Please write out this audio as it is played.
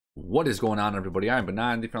What is going on, everybody? I'm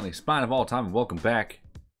Benign, the friendly spine of all time, and welcome back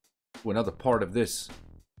to another part of this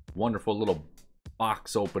wonderful little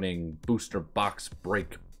box opening, booster box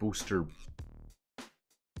break, booster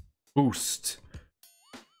boost.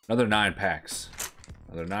 Another 9 packs.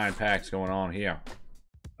 Another 9 packs going on here.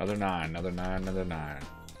 Another 9, another 9, another 9.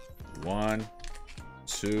 1,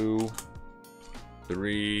 2,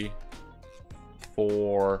 3,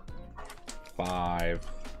 4, 5,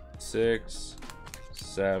 6,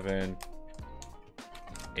 7,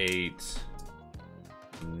 8,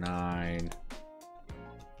 9.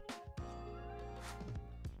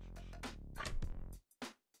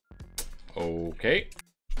 Okay,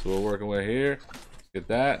 so we're working with here. Get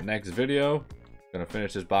that. Next video, gonna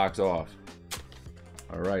finish this box off.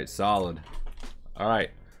 All right, solid. All right,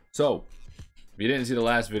 so if you didn't see the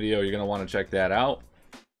last video, you're gonna want to check that out.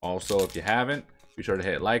 Also, if you haven't, be sure to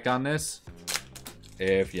hit like on this.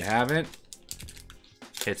 If you haven't,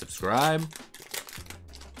 hit subscribe.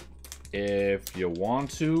 If you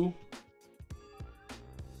want to,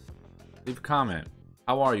 leave a comment.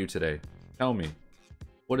 How are you today? Tell me.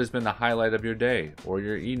 What has been the highlight of your day or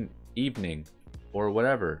your evening or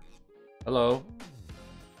whatever? Hello?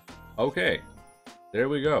 Okay. There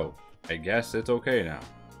we go. I guess it's okay now.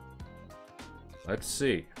 Let's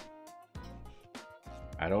see.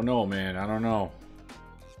 I don't know, man. I don't know.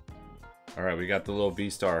 Alright, we got the little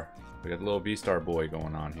V-Star. We got the little V-Star boy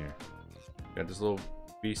going on here. We got this little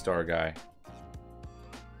V-Star guy.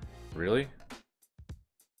 Really?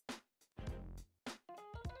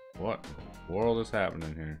 What in the world is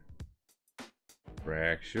happening here?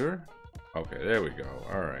 Fracture? Okay, there we go.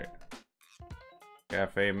 Alright.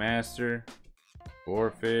 Cafe Master.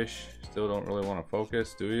 Boarfish. Still don't really want to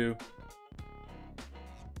focus, do you?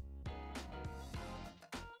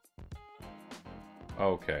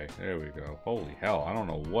 Okay, there we go. Holy hell, I don't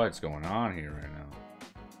know what's going on here right now.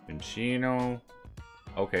 Pinchino.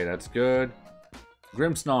 Okay, that's good.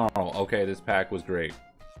 Grimmsnarl. Okay, this pack was great.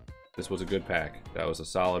 This was a good pack. That was a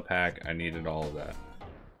solid pack. I needed all of that.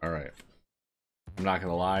 Alright. I'm not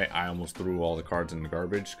gonna lie, I almost threw all the cards in the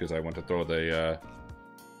garbage because I went to throw the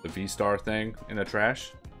V-Star thing in the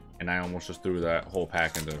trash. And I almost just threw that whole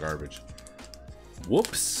pack into the garbage.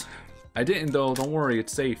 Whoops. I didn't though, don't worry,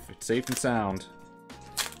 it's safe. It's safe and sound.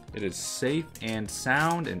 It is safe and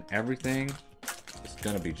sound, and everything is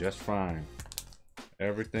gonna be just fine.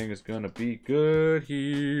 Everything is gonna be good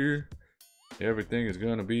here. Everything is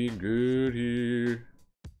gonna be good here.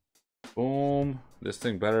 Boom. This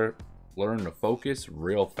thing better learn to focus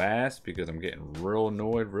real fast because I'm getting real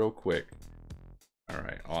annoyed real quick.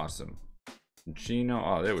 Alright, awesome. Chino,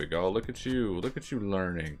 oh, there we go. Look at you. Look at you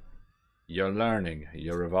learning. You're learning.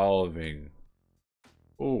 You're evolving.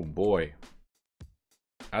 Oh, boy.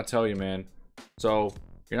 I'll tell you, man. So,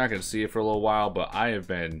 you're not going to see it for a little while, but I have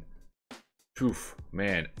been... Poof,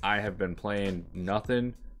 man, I have been playing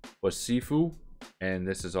nothing but Sifu. And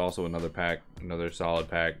this is also another pack. Another solid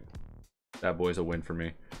pack. That boy's a win for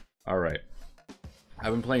me. Alright.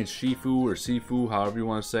 I've been playing Shifu or Sifu, however you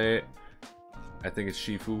want to say it. I think it's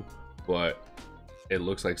Shifu, but it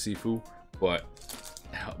looks like Sifu. But...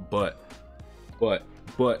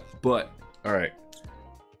 Alright.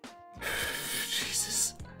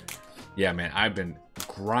 Yeah, man, I've been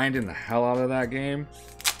grinding the hell out of that game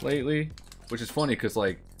lately, which is funny because,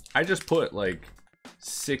 like, I just put, like,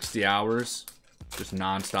 60 hours just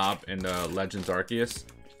non-stop into Legends Arceus,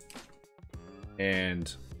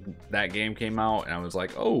 and that game came out, and I was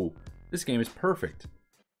like, oh, this game is perfect.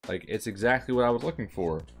 Like, it's exactly what I was looking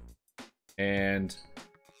for. And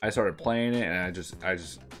I started playing it, and I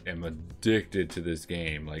just am addicted to this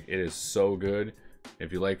game. Like, it is so good.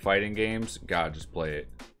 If you like fighting games, God, just play it.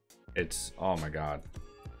 It's, oh my god,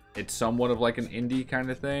 it's somewhat of like an indie kind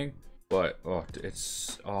of thing, but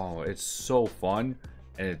it's so fun,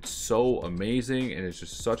 and it's so amazing, and it's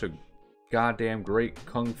just such a goddamn great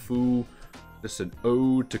kung fu, just an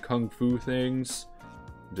ode to kung fu things.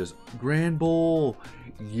 Just Grand Bowl,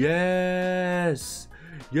 yes,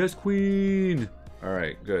 yes, queen. All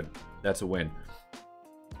right, good, that's a win.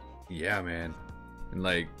 Yeah, man, and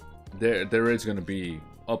like there is gonna be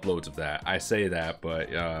uploads of that. I say that, but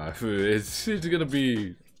it's gonna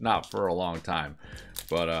be not for a long time.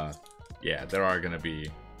 But yeah, there are gonna be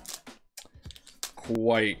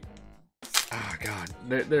quite god,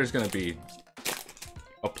 there's gonna be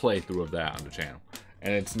a playthrough of that on the channel,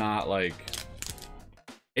 and it's not like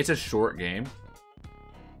it's a short game.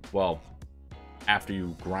 Well, after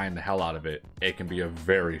you grind the hell out of it, it can be a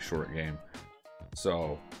very short game.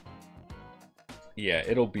 So yeah,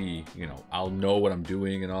 it'll be, you know, I'll know what I'm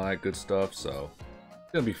doing and all that good stuff, so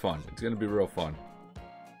it's gonna be fun. It's gonna be real fun.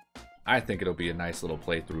 I think it'll be a nice little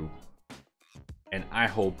playthrough. And I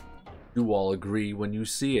hope you all agree when you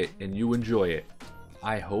see it and you enjoy it.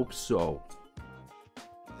 I hope so.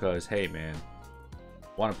 Because, hey, man,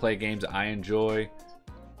 want to play games I enjoy?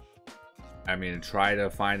 I mean, try to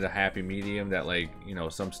find a happy medium that, like, you know,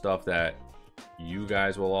 some stuff that you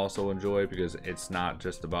guys will also enjoy, because it's not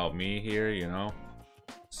just about me here, you know?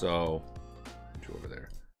 So, put you over there.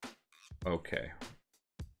 Okay.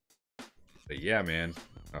 But yeah, man.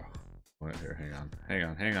 Oh, wait here,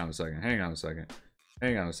 hang on a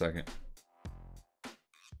second.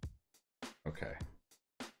 Okay.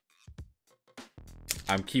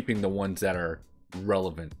 I'm keeping the ones that are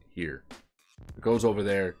relevant here. If it goes over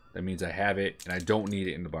there, that means I have it, and I don't need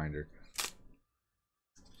it in the binder.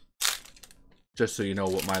 Just so you know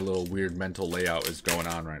what my little weird mental layout is going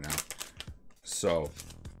on right now. So,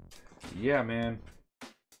 yeah, man.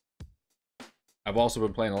 I've also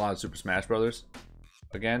been playing a lot of Super Smash Brothers.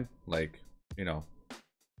 Again, like, you know,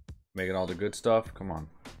 making all the good stuff. Come on.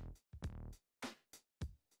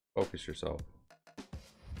 Focus yourself.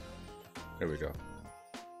 There we go.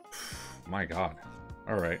 My God.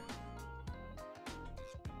 All right.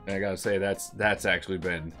 And I gotta say, that's actually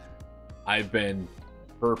been, I've been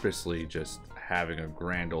purposely just having a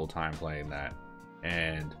grand old time playing that.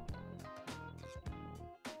 And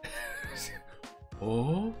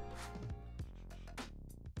oh,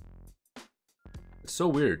 it's so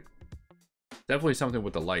weird. Definitely something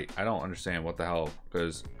with the light. I don't understand what the hell,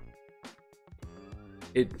 because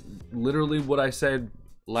it literally, what I said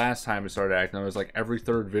last time it started acting, I was like, every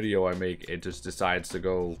third video I make, it just decides to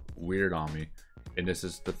go weird on me. And this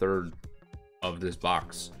is the third of this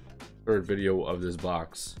box. Third video of this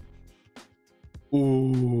box.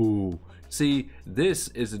 Ooh. See, this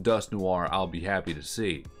is a Dust Noir I'll be happy to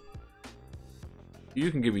see.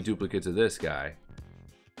 You can give me duplicates of this guy.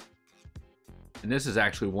 And this is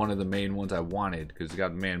actually one of the main ones I wanted, because it's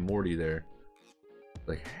got Man Morty there.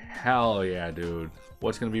 Like, hell yeah, dude.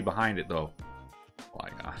 What's going to be behind it, though?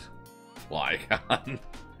 Flygon. Flygon.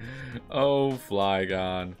 Oh,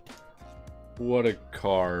 Flygon. What a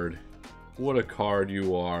card. What a card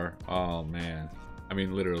you are. Oh, man. I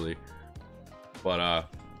mean, literally. But,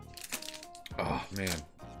 oh, man.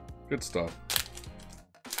 Good stuff.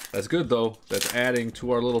 That's good, though. That's adding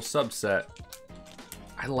to our little subset.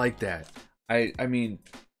 I like that. I mean,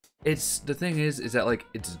 it's, the thing is that, like,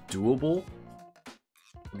 it's doable.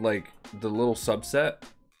 Like, the little subset.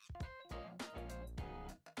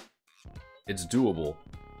 It's doable.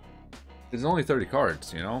 It's only 30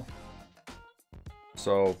 cards, you know?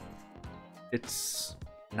 So, it's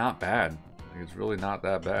not bad. Like, it's really not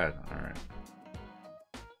that bad. Alright.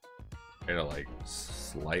 Gotta, like,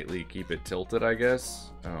 slightly keep it tilted, I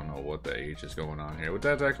guess. I don't know what the H is going on here. But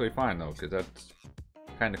that's actually fine, though, because that's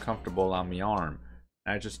kind of comfortable on my arm.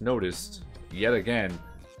 And I just noticed, yet again,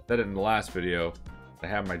 said it in the last video, I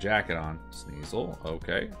have my jacket on. Sneasel,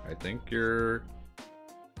 okay. I think you're...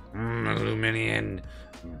 Aluminium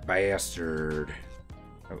bastard.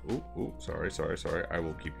 Oh, ooh, sorry. I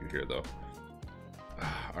will keep you here, though.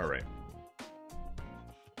 Alright.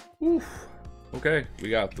 Oof. Okay, we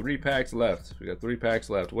got 3 packs left.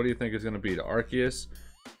 What do you think is going to be? The Arceus,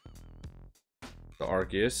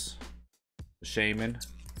 the Shaman,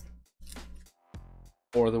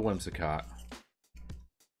 or the Whimsicott?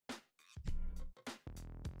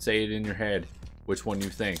 Say it in your head which one you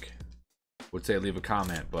think. Would say leave a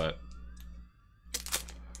comment, but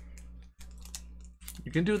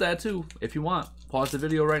you can do that too if you want. Pause the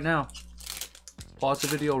video right now.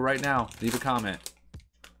 Leave a comment.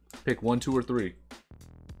 Pick 1, 2, or 3.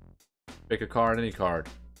 Pick a card, any card.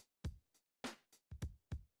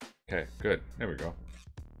 Okay, good. There we go.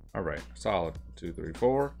 Alright, solid. 2, 3,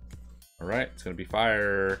 4. Alright, it's gonna be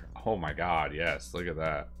fire. Oh my God, yes, look at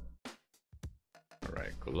that.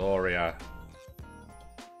 Alright, Gloria,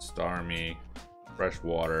 Starmie,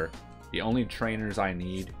 Freshwater. The only trainers I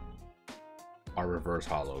need are reverse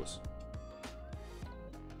hollows.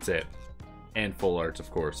 That's it. And full arts,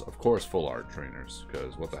 of course. Of course, full art trainers,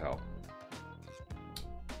 because what the hell.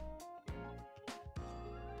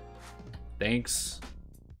 Thanks,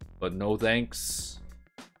 but no thanks.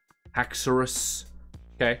 Haxorus.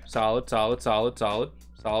 Okay, solid.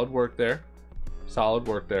 Solid work there.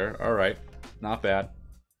 Alright. Not bad.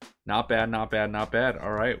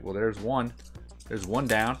 Alright, well, there's one. There's one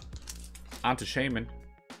down. On to Shaman.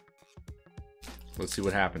 Let's see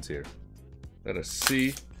what happens here. Let us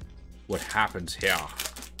see what happens here.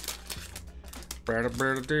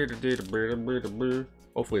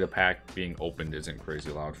 Hopefully the pack being opened isn't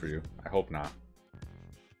crazy loud for you. I hope not.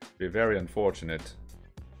 It'd be very unfortunate.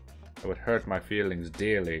 It would hurt my feelings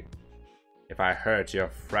dearly if I hurt your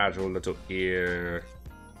fragile little ear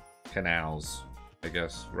canals, I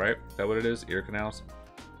guess, right? Is that what it is? Ear canals?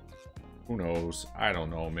 Who knows? I don't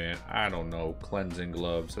know, man. I don't know. Cleansing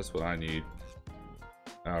gloves. That's what I need.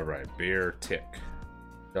 Alright. Bear tick.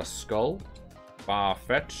 The skull.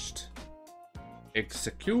 Far-fetched.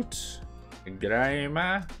 Execute.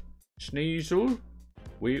 Grima. Schneasel.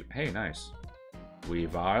 Hey, nice.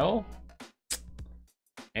 Weavile.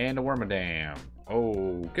 And a Wormadam.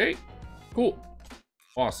 Okay. Cool.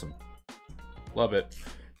 Awesome. Love it.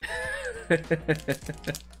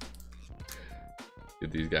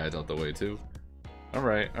 Get these guys out the way too.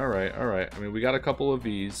 Alright, alright, alright. I mean, we got a couple of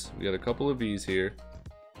V's. We got a couple of V's here.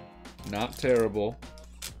 Not terrible.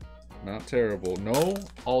 Not terrible. No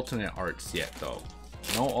alternate arts yet, though.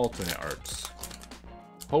 No alternate arts.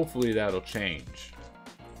 Hopefully that'll change.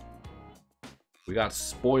 We got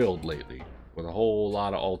spoiled lately with a whole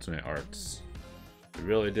lot of alternate arts. We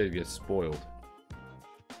really did get spoiled.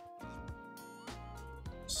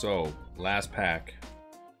 So, last pack.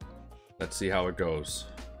 Let's see how it goes.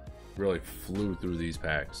 Really flew through these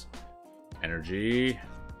packs. Energy.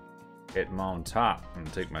 Hit them on top. I'm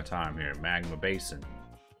gonna take my time here. Magma Basin.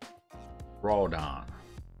 Groudon.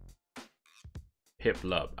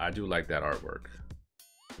 Hiplup. I do like that artwork.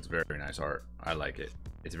 It's very nice art. I like it.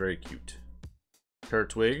 It's very cute.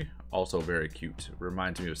 Turtwig. Also very cute.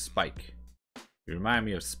 Reminds me of Spike. You remind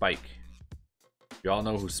me of Spike. Y'all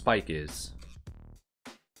know who Spike is.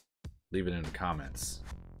 Leave it in the comments.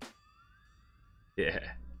 Yeah.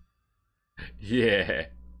 Yeah.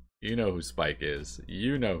 You know who Spike is.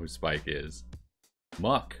 You know who Spike is.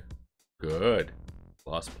 Muck. Good.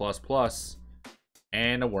 Plus, plus, plus.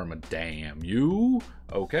 And a Wormadam. You?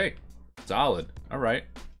 Okay. Solid. Alright.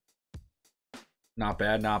 Not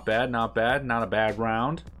bad, not bad, not bad. Not a bad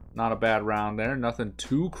round. Not a bad round there. Nothing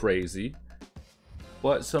too crazy.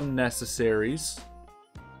 But some necessaries.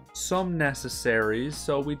 Some necessaries.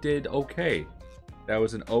 So we did okay. That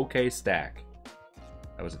was an okay stack.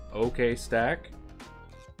 That was an okay stack.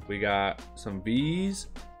 We got some V's.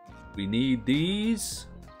 We need these.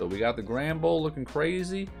 So we got the Gramble looking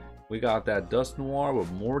crazy. We got that Dust Noir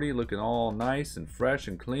with Morty looking all nice and fresh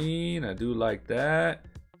and clean. I do like that.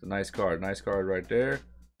 It's a nice card. Nice card right there.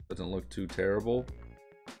 Doesn't look too terrible.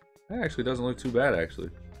 It actually doesn't look too bad, actually.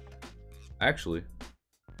 Actually.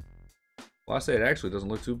 Well, I say it actually doesn't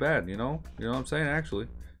look too bad, you know? You know what I'm saying? Actually.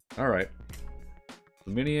 Alright.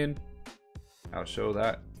 Minion. I'll show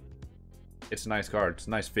that. It's a nice card. It's a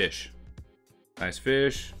nice fish. Nice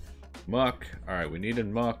fish. Muck. Alright, we needed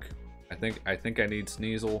Muck. I think I need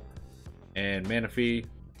Sneasel. And Manaphy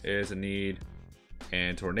is a need.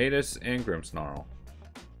 And Tornadus and Grimmsnarl.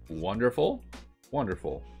 Wonderful.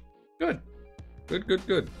 Wonderful. Good. Good, good,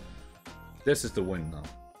 good. This is the win, though.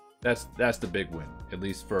 That's the big win. At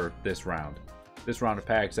least for this round. This round of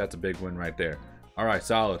packs, that's a big win right there. Alright,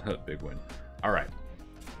 solid. Big win. Alright.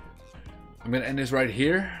 I'm going to end this right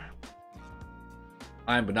here.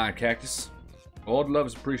 I'm Benign Cactus. All the love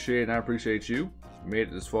is appreciated, and I appreciate you. You made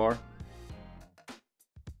it this far.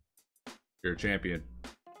 You're a champion.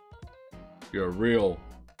 You're a real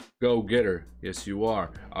go-getter. Yes, you are.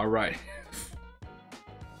 Alright.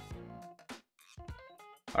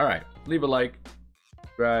 Alright. Leave a like.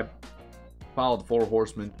 Subscribe. Follow the 4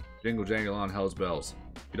 Horsemen. Jingle jangle on Hell's Bells.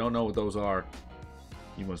 If you don't know what those are,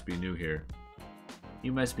 you must be new here.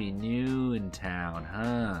 You must be new in town,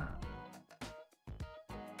 huh?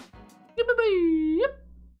 Bye-bye.